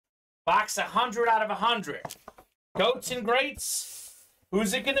Box 100 out of 100. Goats and greats.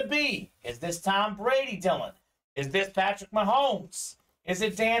 Who's it going to be? Is this Tom Brady, Dylan? Is this Patrick Mahomes? Is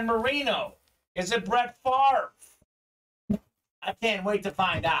it Dan Marino? Is it Brett Favre? I can't wait to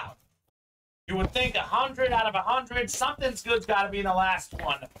find out. You would think 100 out of 100. Something's good's got to be in the last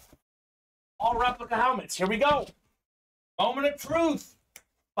one. All replica helmets. Here we go. Moment of truth.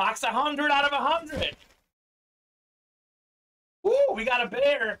 Box 100 out of 100. Ooh, we got a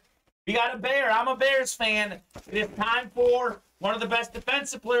bear. We got a bear. I'm a Bears fan. It is time for one of the best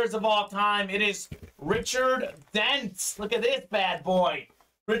defensive players of all time. It is Richard Dent. Look at this bad boy.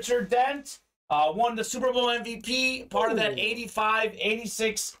 Richard Dent won the Super Bowl MVP, part of that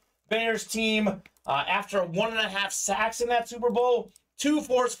 85-86 Bears team. After 1.5 sacks in that Super Bowl, 2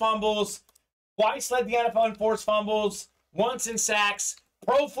 forced fumbles, twice led the NFL in forced fumbles, once in sacks,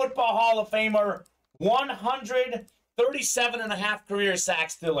 Pro Football Hall of Famer, 137.5 career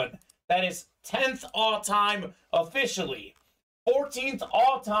sacks, Dylan. That is 10th all-time officially. 14th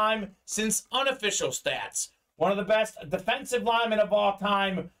all-time since unofficial stats. One of the best defensive linemen of all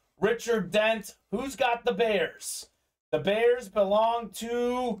time, Richard Dent. Who's got the Bears? The Bears belong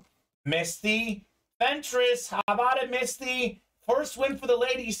to Misty Fentress. How about it, Misty? First win for the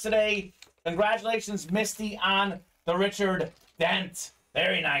ladies today. Congratulations, Misty, on the Richard Dent.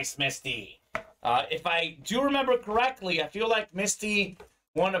 Very nice, Misty. If I do remember correctly, I feel like Misty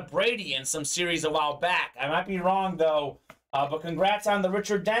won a Brady in some series a while back. I might be wrong, though. But congrats on the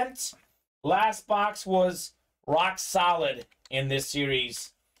Richard Dent. Last box was rock solid in this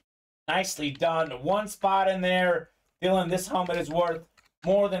series. Nicely done. One spot in there. Dylan, this helmet is worth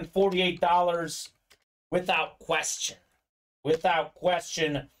more than $48 without question. Without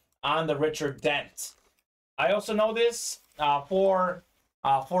question on the Richard Dent. I also know this for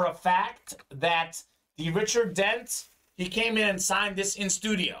a fact that the Richard Dent, he came in and signed this in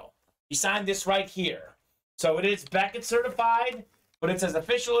studio. He signed this right here. So it is Beckett certified, but it's as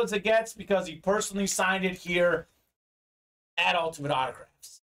official as it gets because he personally signed it here at Ultimate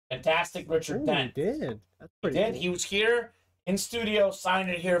Autographs. Fantastic, Richard Dent. He did. That's pretty He did. cool. He was here in studio, signed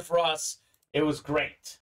it here for us. It was great.